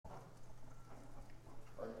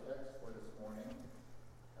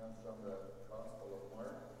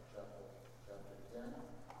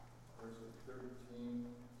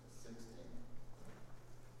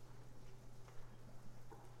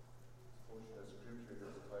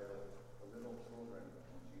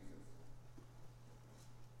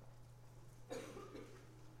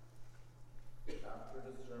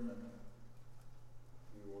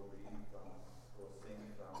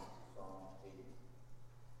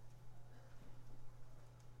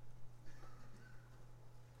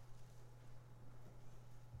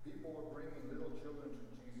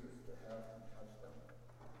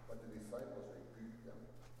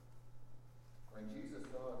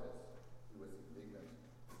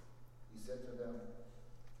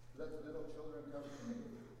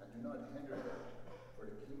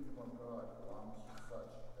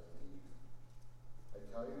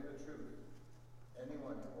tell you the truth,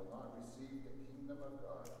 anyone who will not receive the kingdom of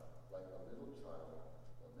God like a little child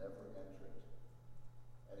will never enter it.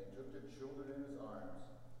 And he took the children in his arms,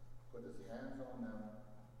 put his hands on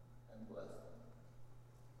them, and blessed them.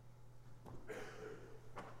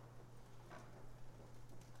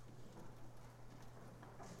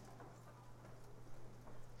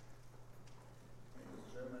 The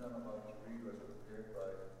sermon I'm about to read was prepared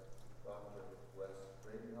by Dr. Wes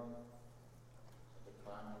Bradenhoff. At the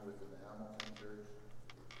time he was in the Hamilton Church.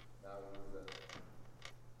 Now he's a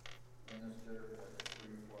minister at the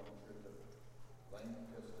Free Reformed Church of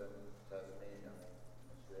Lancaster, Tasmania,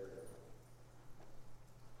 Australia.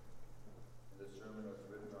 And this sermon was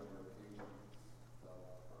written on the occasion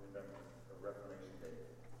of Reformation Day.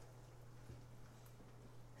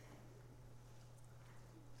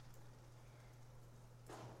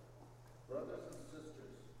 Brothers and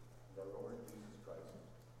sisters of our Lord Jesus Christ,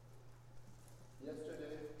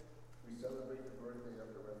 yesterday we celebrate the birthday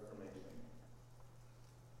of the Reformation.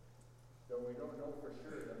 Though we don't know for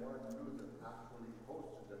sure that Martin Luther actually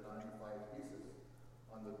posted the 95 Theses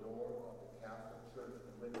on the door of the Catholic Church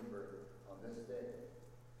in Wittenberg on this day,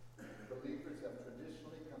 believers have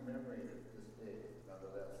traditionally commemorated this day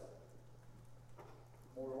nonetheless.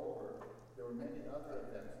 Moreover, there were many other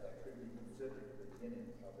events that could be considered the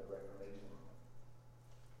beginning of the Reformation.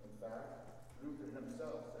 In fact, Luther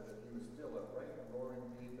himself said that he was still a right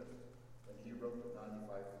roaring papist when he wrote the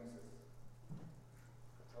 95 Theses.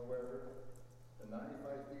 However, the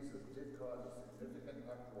 95 Theses did cause a significant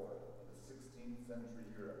uproar in the 16th century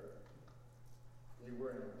Europe. They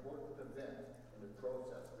were an important event in the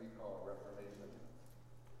process we call Reformation.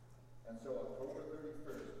 And so October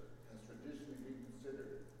 31st has traditionally been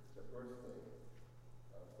considered the birthday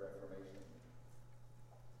of Reformation.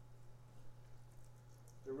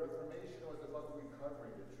 The Reformation was about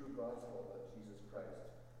recovering the true gospel of Jesus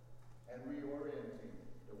Christ and reorienting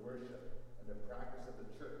the worship and the practice of the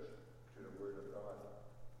church to the Word of God.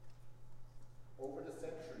 Over the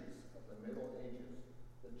centuries of the Middle Ages,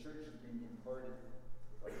 the church has been imparted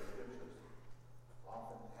by the Scriptures,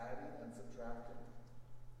 often adding and subtracting.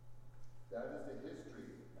 That is the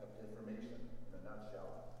history of Reformation in a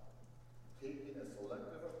nutshell. Taking a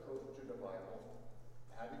selective approach to the Bible,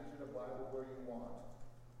 adding to the Bible where you want,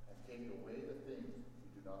 and take away the things you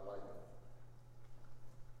do not like.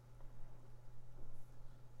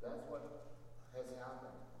 That's what has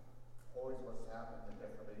happened, always what's happened in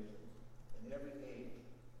Reformations, in every age.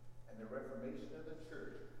 And the Reformation of the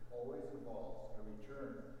church always involves a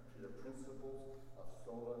return to the principles of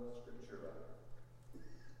sola scriptura,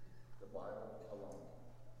 the Bible alone.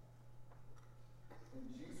 In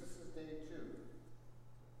Jesus' day, too,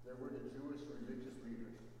 there were the Jewish religious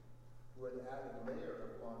leaders who had added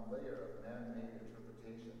layer upon layer of man-made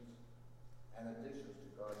interpretations and additions to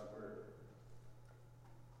God's Word.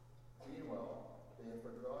 Meanwhile, they have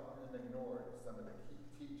forgotten and ignored some of the key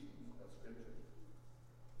teachings of Scripture,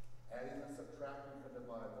 adding and subtracting from the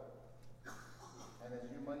Bible. And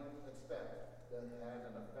as you might expect, that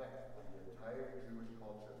had an effect on the entire Jewish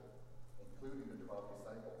culture, including the 12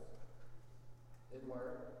 disciples. In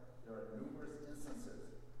Mark, there are numerous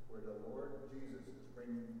instances where the Lord Jesus is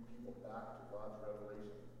bringing people back to God's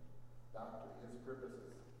revelation, back to his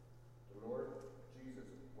purposes. The Lord Jesus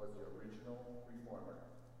was the original reformer.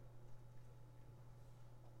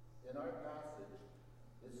 In our passage,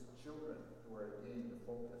 it's children who are again the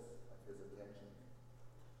focus of his attention.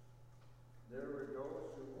 There were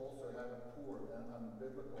those who also had a poor and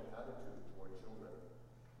unbiblical attitude toward children.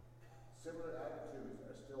 Similar attitudes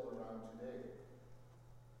are still around today.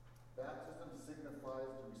 Baptism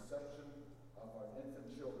signifies the reception of our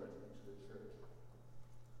infant children into the church.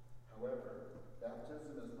 However,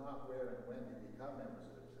 baptism is not where and when they become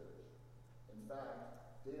members of the church. In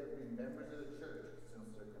fact, they have been members of the church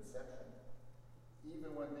since their conception.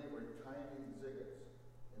 Even when they were tiny zygotes,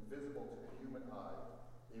 invisible to the human eye,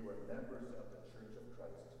 they were members of the Church of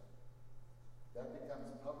Christ. That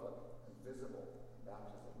becomes public and visible in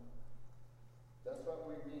baptism. That's what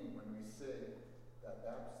we mean when we say that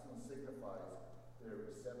baptism signifies their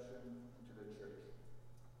reception into the church.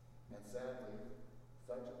 And sadly,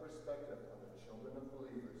 such a perspective of the children of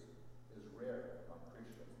believers is rare among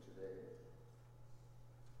Christians today.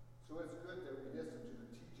 So it's good that we listen to the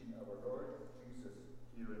teaching of our Lord Jesus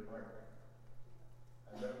here in Mark,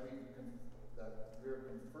 and that we are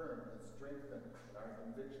confirmed and strengthened in our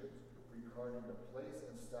convictions regarding the place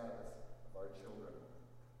and status of our children.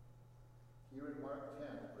 Here in Mark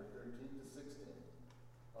 10, verse 13 to 16,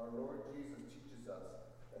 our Lord Jesus teaches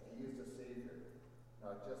us that he is the Savior,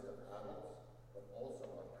 not just of adults, but also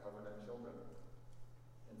of covenant children.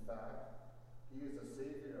 In fact, He is the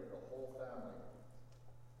Savior of the whole family.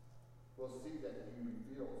 We'll see that he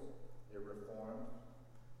reveals a reformed,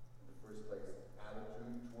 in the first place,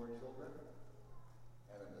 attitude toward children,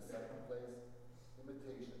 and in the second place,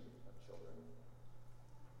 imitation of children.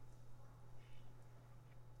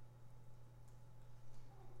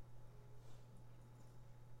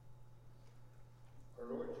 Our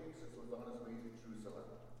Lord Jesus was on his way to Jerusalem,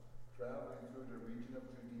 traveling through the region of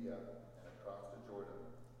Judea and across the Jordan.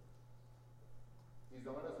 He's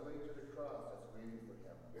on his way to the cross that's waiting for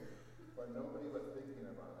him, but nobody was thinking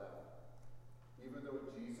about that, even though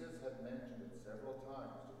Jesus had mentioned it several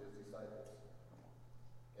times to his disciples.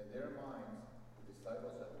 In their minds, the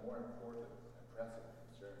disciples had more important and pressing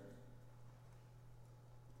concerns.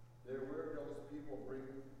 There were these people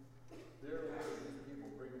bringing their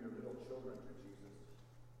little children to Jesus.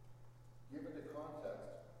 Given the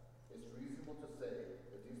context, it's reasonable to say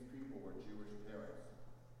that these people were Jewish parents.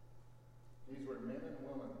 These were men and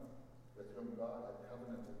women with whom God had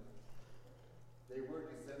covenanted. They were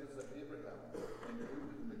descendants of Abraham,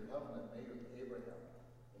 included in the covenant made with Abraham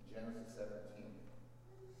in Genesis 17.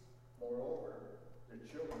 Moreover, their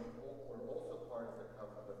children were also part of the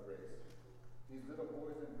covenant of grace. These little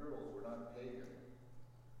boys and girls were not pagan,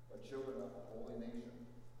 but children of a holy nation.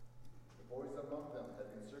 The boys among them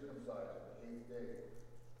had been circumcised on the 8th day,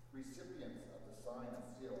 recipients of the sign and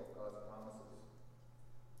seal of God's promises.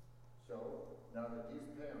 So, now that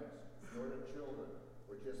these parents, nor their children,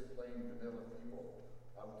 were just plain vanilla people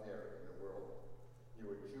out there in the world, they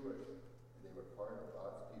were Jewish and they were part of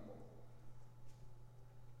God's people.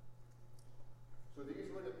 So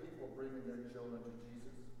these were the people bringing their children to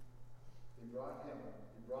Jesus. He brought them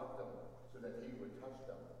so that he would touch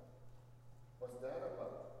them. What's that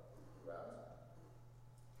about, you ask?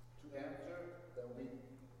 To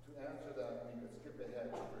answer that, we could skip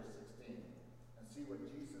ahead to verse 16 and see what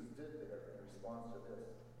Jesus did there in response to this.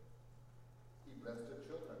 He blessed their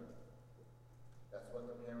children. That's what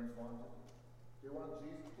the parents wanted. They wanted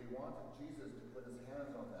Jesus to put his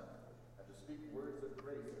hands on them and to speak words of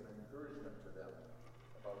grace and encouragement to them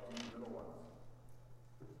about these little ones.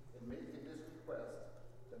 In making this request,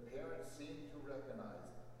 the parents seemed to recognize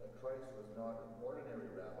that Christ was not an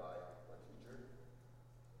ordinary rabbi or teacher.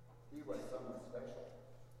 He was someone special,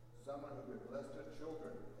 someone who could bless their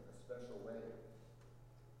children in a special way.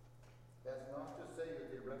 That's not to say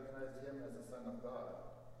that they recognized him as the Son of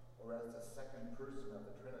God or as the second person of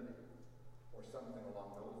the Trinity or something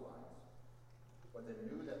along those lines. But they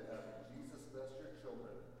knew that having Jesus bless your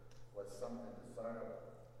children was something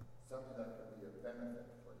desirable, something that could be a benefit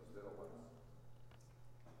for these little ones.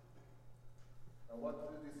 And what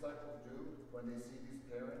do the disciples do when they see these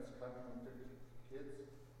parents coming with their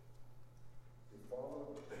kids? They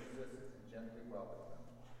follow Jesus and gently welcome them.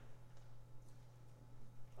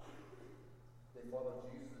 They follow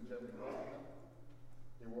Jesus and gently welcome them.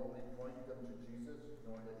 They will only point them to Jesus,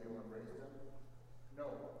 knowing that he will embrace them.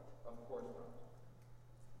 No, of course not.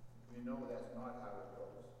 We know that's not how it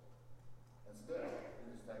goes. Instead,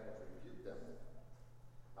 the disciples rebuke them.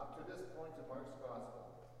 Up to this point in Mark's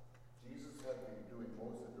Gospel, Jesus had been doing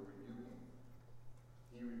most of the rebuking.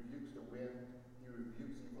 He rebukes the wind, he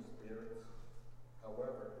rebukes evil spirits.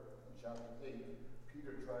 However, in chapter 8,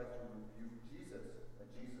 Peter tries to rebuke Jesus when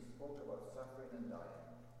Jesus spoke about suffering and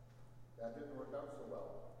dying. That didn't work out so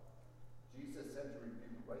well. Jesus sent a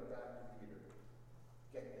rebuke right back to Peter.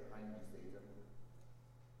 Get behind me, Satan.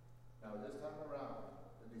 Now this time around,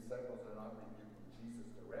 the disciples are not rebuking Jesus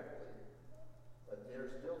directly, but they're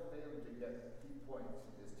still failing to get key points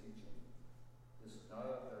in his teaching. This is not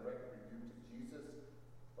a direct rebuke to Jesus,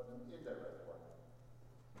 but an indirect one.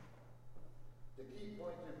 The key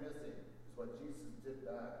point you're missing is what Jesus did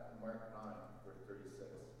back in Mark 9, verse 36.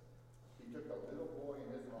 He took a little boy in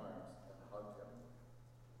his arms and hugged him.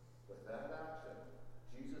 With that action,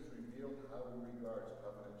 Jesus revealed how he regards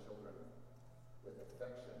covenant children, with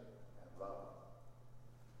affection and love.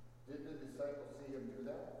 Didn't the disciples see him do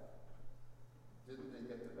that? Didn't they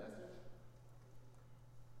get the message?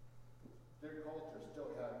 Their culture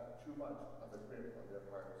still had too much of a grip on their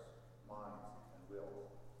hearts, minds, and wills.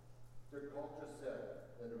 Their culture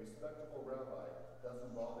said that a respectable rabbi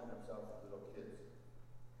doesn't bother himself with little kids.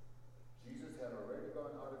 Jesus had already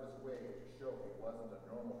gone out of his way to show he wasn't a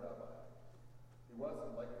normal rabbi. He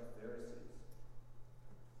wasn't like the Pharisees.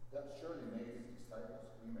 That surely made his disciples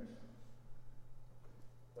squeamish.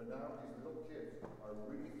 But now these little kids are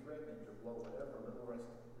really threatening to blow whatever little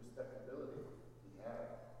respectability he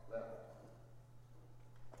had left.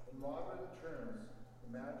 In modern terms,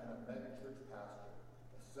 imagine a mega-church pastor,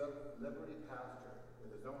 a celebrity pastor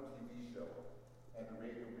with his own TV show and a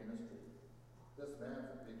radio ministry. This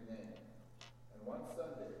man's a big name. And one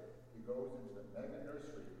Sunday, he goes into the mega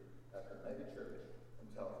nursery at the mega church and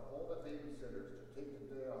tells all the babysitters to take the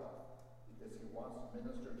day off because he wants to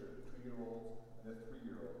minister to the 2-year-olds and the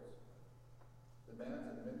 3-year-olds. The man's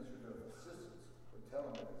administrative assistants would tell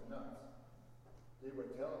him that he's nuts. They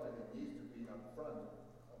would tell him that he needs to be up front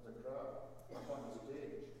of the crowd, up on the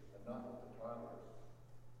stage, and not with the toddlers.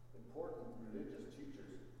 Important religious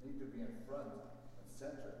teachers need to be in front and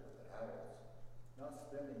center with the adults, not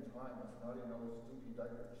spending time with snotty-nosed,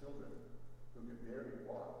 stinky-diapered children who can barely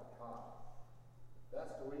walk or talk.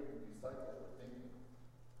 That's the way the disciples were thinking.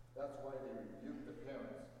 That's why they rebuked the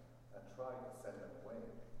parents and tried to send them away.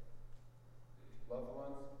 Loved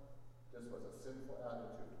ones, this was a sinful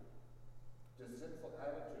attitude. This sinful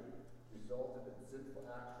attitude resulted in sinful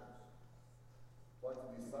actions. What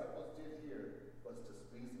the disciples did here was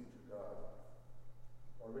displeasing to God.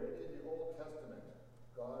 Already in the Old Testament,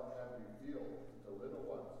 God had revealed that the little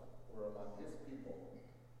ones were among his people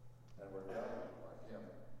and were valued by him.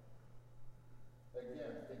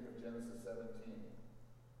 Again, think of Genesis 17.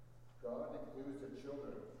 God includes the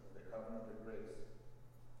children in the covenant of grace.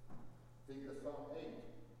 Think of Psalm 8,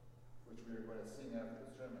 which we are going to sing after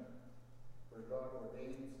the sermon, where God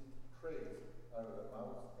ordains praise out of the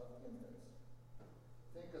mouths of infants.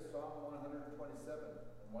 Think of Psalm 127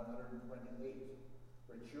 and 128,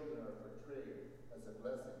 where children are portrayed as a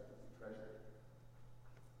blessing to be treasured.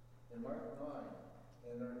 In Mark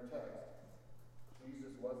 9, in our text,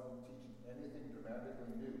 Jesus wasn't teaching anything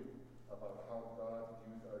dramatically new about how God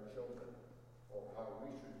views our children or how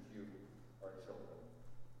we should view our children.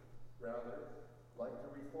 Rather, like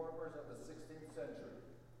the reformers of the 16th century,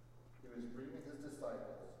 he was bringing his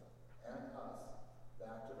disciples and us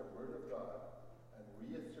back to the Word of God and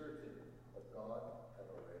reasserting what God had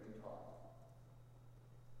already taught.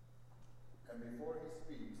 And before he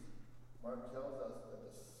speaks, Mark tells us that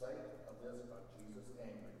the sight of this got Jesus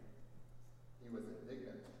angry. He was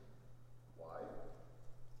indignant. Why?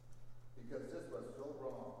 Because this was so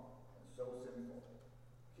wrong and so sinful.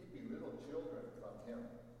 Keeping little children from him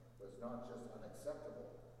was not just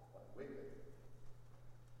unacceptable, but wicked.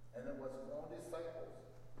 And it was his own disciples,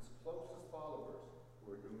 his closest followers,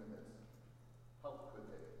 who were doing this. How could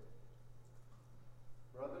they?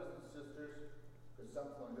 Brothers and sisters, could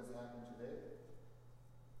something like this happen today?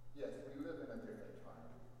 Yes, we live in a different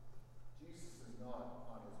time. Jesus is not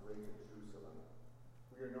on his way to Jerusalem.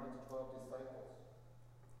 We are not the 12 disciples.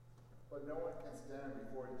 But no one can stand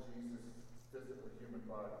before Jesus' physical human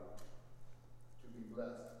body to be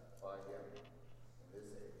blessed by him in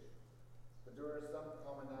this age. But there are some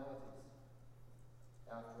commonalities.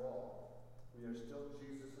 After all, we are still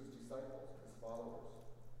Jesus' disciples, his followers.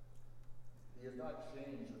 He has not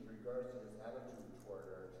changed with regards to his attitude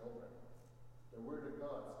toward our children. The Word of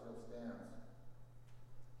God still stands.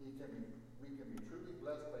 We can be truly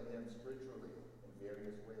blessed by him spiritually in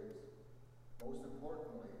various ways. Most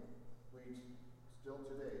importantly, we still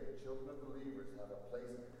today, the children of believers, have a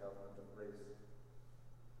place in the covenant of grace.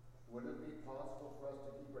 Would it be possible for us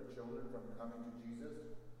to keep our children from coming to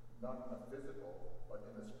Jesus, not in a physical, but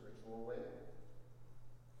in a spiritual way?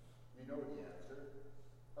 You know the answer.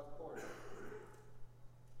 Of course.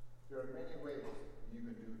 There are many ways you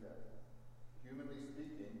can do that. Humanly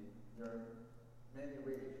speaking, there are many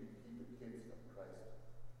ways you can keep your kids from Christ.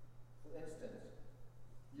 For instance,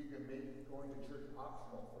 you can make going to church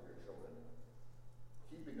optional for your children,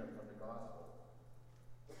 keeping them from the gospel.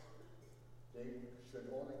 They should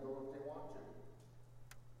only go if they want to.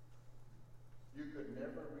 You could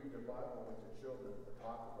never read the Bible with your children or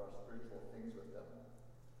talk about spiritual things with them.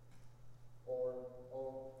 Or,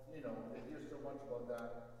 they hear so much about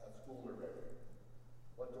that at school already.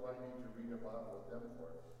 What do I need to read the Bible with them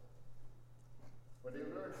for? When they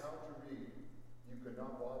learn how to read, you could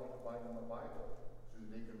not bother to buy them a Bible so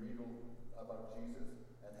that they can read about Jesus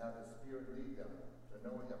and have the Spirit lead them to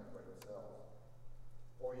know him for themselves.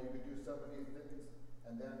 Or you could do so many things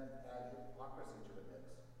and then add hypocrisy to the mix.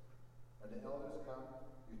 When the elders come,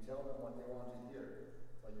 you tell them what they want to hear,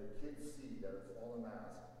 but your kids see that it's all a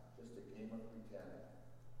mask, just a game of pretend.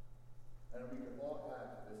 And we can all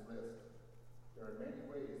add to this list. There are many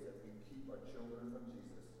ways that we keep our children from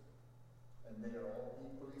Jesus, and they are all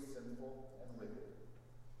equally sinful and wicked.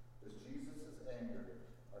 With Jesus' anger,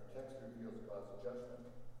 our text reveals God's judgment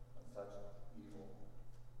on such evil.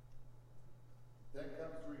 Then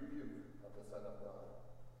comes the rebuke of the Son of God.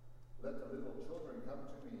 Let the little children come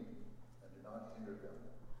to me, and do not hinder them.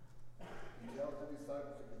 He tells the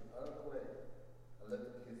disciples to get out of the way and let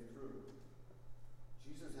the kids through.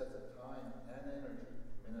 Jesus has the time and energy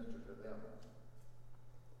to minister to them.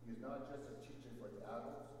 He is not just a teacher for the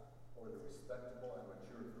adults or the respectable and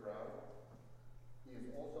mature crowd. He is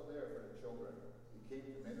also there for the children. He came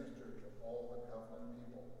to minister to all the covenant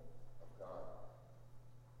people of God.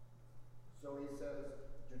 So he says,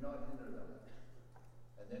 do not hinder them.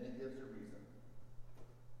 And then he gives a reason.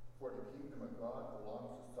 For the kingdom of God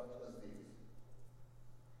belongs to such as these.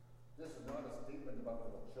 This is not a statement about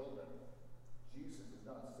little children. Jesus is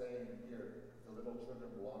not saying here the little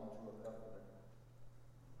children belong to a covenant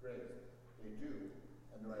grace. They do,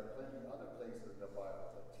 and there are plenty of other places in the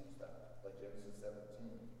Bible that teach that, like Genesis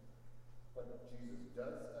 17. But Jesus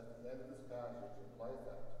does, at the end of this passage, imply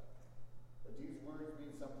that. But these words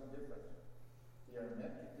mean something different. They are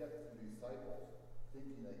meant to get the disciples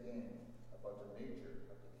thinking again about the nature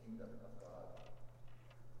of the kingdom of God.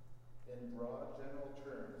 In broad general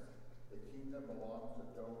terms, the kingdom belongs to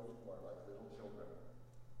those who are like little children.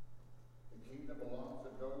 The kingdom belongs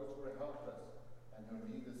to those who are helpless and who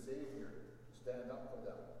need a Savior to stand up for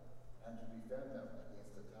them and to defend them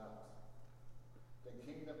against attacks. The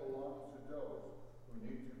kingdom belongs to those who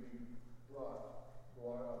need to be brought,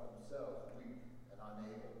 who are of themselves weak and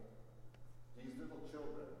unable. These little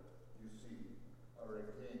children, you see, are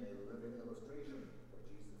again a living illustration for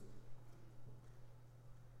Jesus.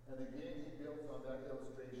 And again, he builds on that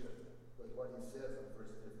illustration with what he says in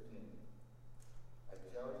verse 15. I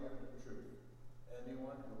tell you the truth,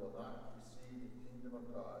 anyone who will not receive the kingdom of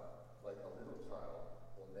God like a little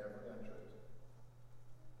child will never enter it.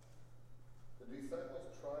 The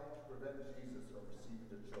disciples tried to prevent Jesus from receiving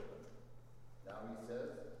the children. Now he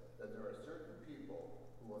says that there are certain people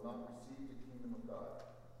who will not receive the kingdom of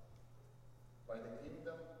God. By the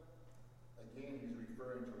kingdom, again, he's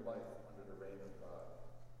referring to life under the reign of God.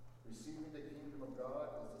 Receiving the kingdom of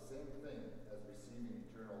God is the same thing as receiving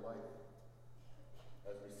eternal life,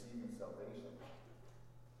 as receiving salvation.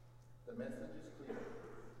 The message is clear.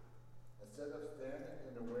 Instead of standing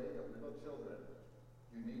in the way of little children,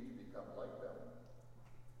 you need to become like them.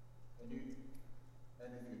 And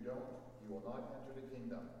if you don't, you will not enter the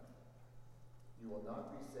kingdom. You will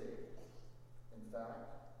not be saved. In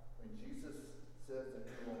fact, when Jesus says that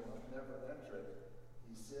you will never enter it,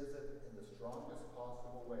 he says it in the strongest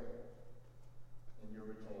possible way in the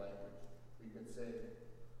original language. We could say,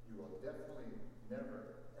 you will definitely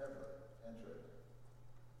never, ever enter it.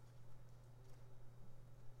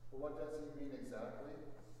 But what does he mean exactly?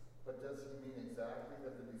 But does he mean exactly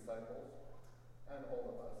that the disciples, and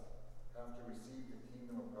all of us, have to receive the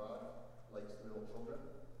kingdom of God like little children?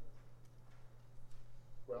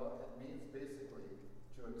 Well, it means basically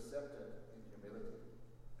to accept it in humility.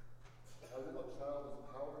 A little child is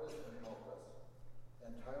powerless and helpless,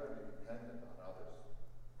 entirely dependent on others.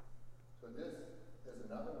 So this is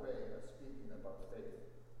another way of speaking about faith.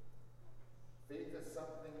 Faith is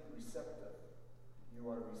something receptive.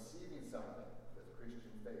 You are receiving something with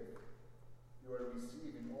Christian faith. You are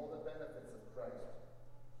receiving all the benefits of Christ.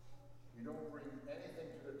 You don't bring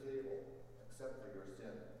anything to the table except for your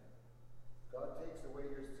sin. God takes away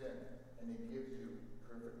your sin and he gives you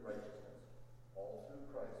perfect righteousness, all through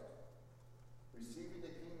Christ. Receiving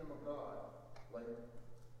the kingdom of God, like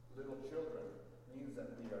little children, means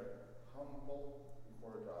that we are humble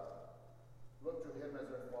before God. Look to him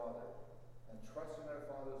as our Father and trust in our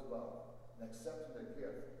Father's love and accepting the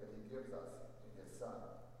gift that he gives us in his Son.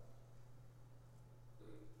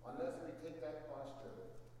 Unless we take that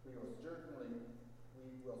posture, we will certainly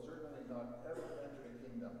not ever enter the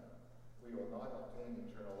kingdom. We will not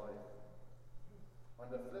obtain eternal life. On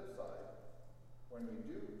the flip side, when we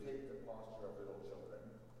do take the posture of little children,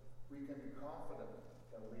 we can be confident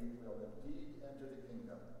that we will indeed enter the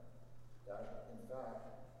kingdom, that, in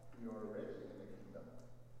fact, we are already in the kingdom.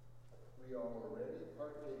 We are already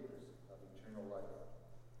partakers of eternal life,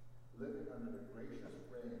 living under the gracious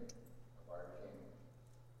reign of our King.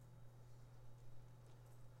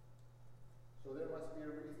 So there must be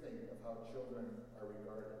a rethink of how children are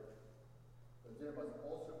regarded. But there must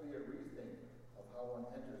also be a rethink of how one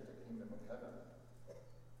enters the kingdom of heaven.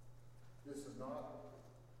 This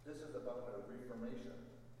is about a reformation.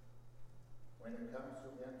 When it comes to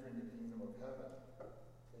entering the kingdom of heaven,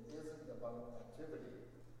 it isn't about activity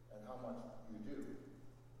and how much you do,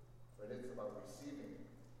 but it's about receiving.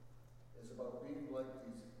 It's about being like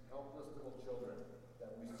these helpless little children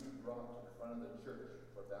that we see brought to the front of the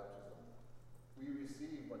church for baptism. We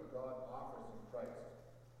receive what God offers in Christ,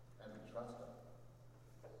 and we trust him.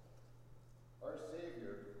 Our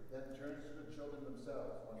Savior then turns to the children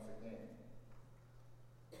themselves once again.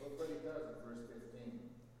 Look what he does in verse 15.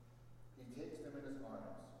 He takes them in his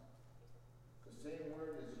arms. The same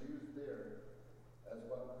word is used there as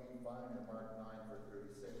what we find in Mark 9, verse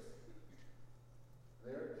 36.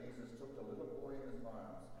 There, Jesus took the little boy in his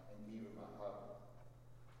arms and gave him a hug.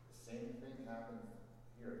 The same thing happens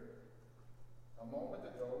A moment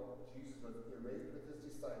ago, Jesus was irate with his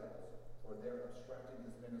disciples for their obstructing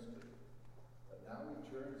his ministry. But now he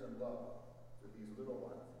turns in love to these little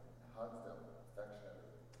ones and hugs them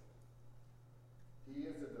affectionately. He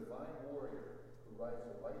is a divine warrior who rides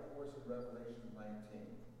a white horse in Revelation 19.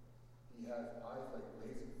 He has eyes like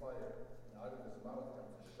blazing fire, and out of his mouth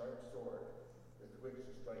comes a sharp sword with which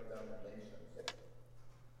to strike down the nations.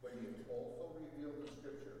 But he is also revealed in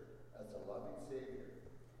Scripture as a loving Savior,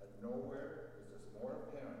 and nowhere is this more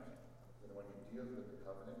apparent than when he deals with the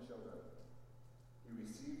covenant children. He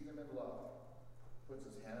receives them in love, puts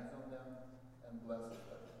his hands on them, and blesses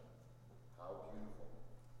them. How beautiful.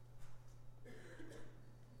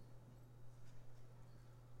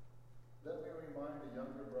 Let me remind the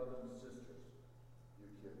younger brothers and sisters, you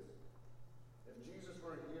kids, if Jesus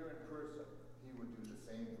were here in person, he would do the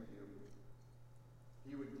same for you.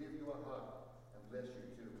 He would give you a hug and bless you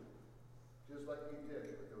too, just like he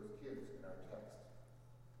did with those kids in our text,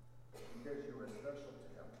 because you were special to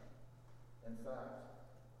him. In fact,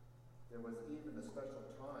 there was even a special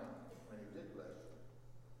time when he did bless you.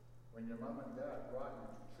 When your mom and dad brought you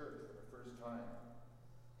to church for the first time,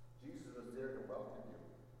 Jesus was there to welcome you.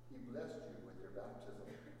 He blessed you with your baptism.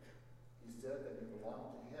 He said that you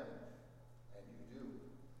belong to him, and you do.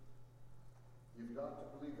 You've got to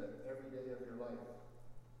believe that every day of your life.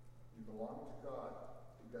 You belong to God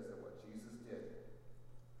because of what Jesus did.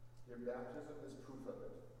 Your baptism is proof of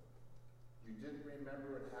it. You didn't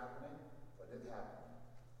remember it happening, but it happened.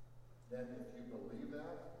 Then if you believe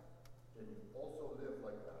that, then you also live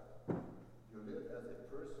like that. You live as a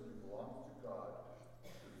person who belongs to God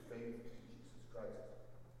through faith in Jesus Christ.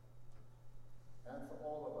 And for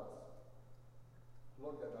all of us,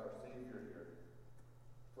 look at our Savior here.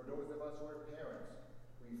 For those of us who are parents,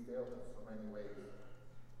 we failed in so many ways.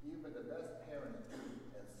 Even the best parents do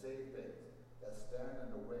and say things that stand in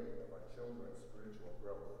the way of our children's spiritual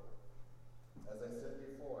growth. As I said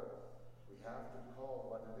before, we have to call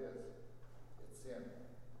what it is. It's sin.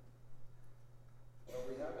 But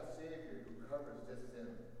we have a Savior who covers this sin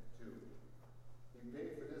too. He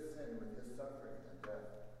paid for this sin with his suffering and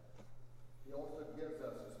death. He also gives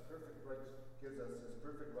us his perfect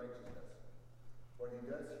righteousness. What he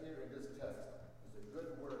does here in this text is a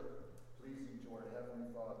good work pleasing to our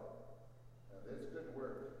Heavenly Father. Now this good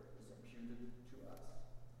work is imputed to us.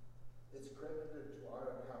 It's credited to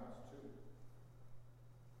our accounts too.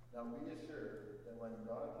 Now be assured that when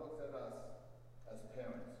God looks at us as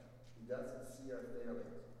parents, he doesn't see our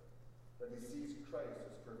failings, but he sees Christ,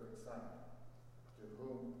 his perfect Son,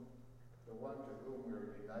 the one to whom we are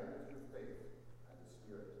united through faith and the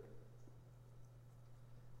Spirit.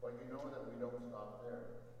 But you know that we don't stop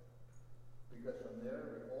there, because from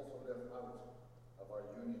there we also live out of our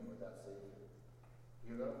union with that Savior.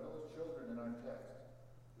 He loved those children in our text.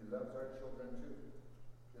 He loves our children too.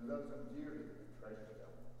 He loves them dearly and treasures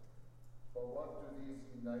them. But what do these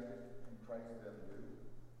united in Christ then do?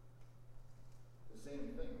 The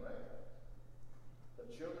same thing, right? The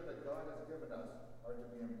children that God has given us are to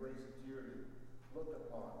be embraced dearly, looked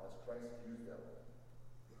upon as Christ used them.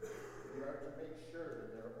 We are to make sure that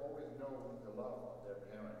they always know the love of their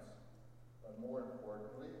parents, but more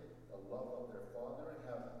importantly, the love of their Father in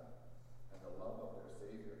heaven and the love of their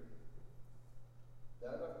Savior.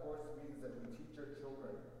 That, of course, means that we teach our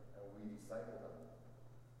children and we disciple them.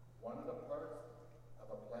 One of the parts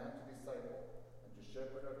of a plan to disciple and to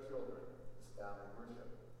shepherd our children is family worship.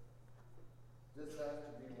 This has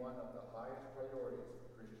to be one of the highest priorities for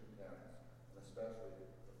Christian parents, and especially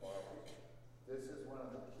the fathers. This is one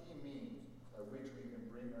of the key means by which we can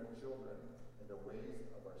bring our children in the ways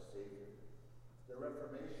of our Savior. The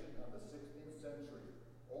Reformation of the 16th century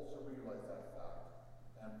also realized that fact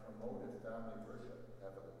and promoted family worship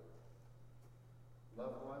heavily.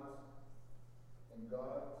 Loved ones, in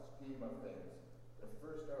God's scheme of things, the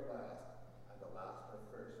first are last and the last are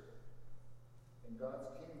first. In God's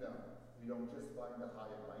kingdom, you don't just find the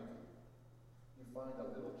high and mighty. You find the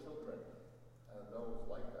little children and those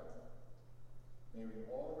like them. May we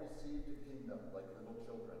all receive the kingdom like little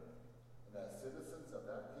children, and as citizens of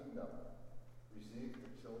that kingdom, receive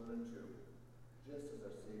the children too, just as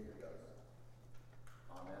our Savior does.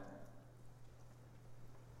 Amen.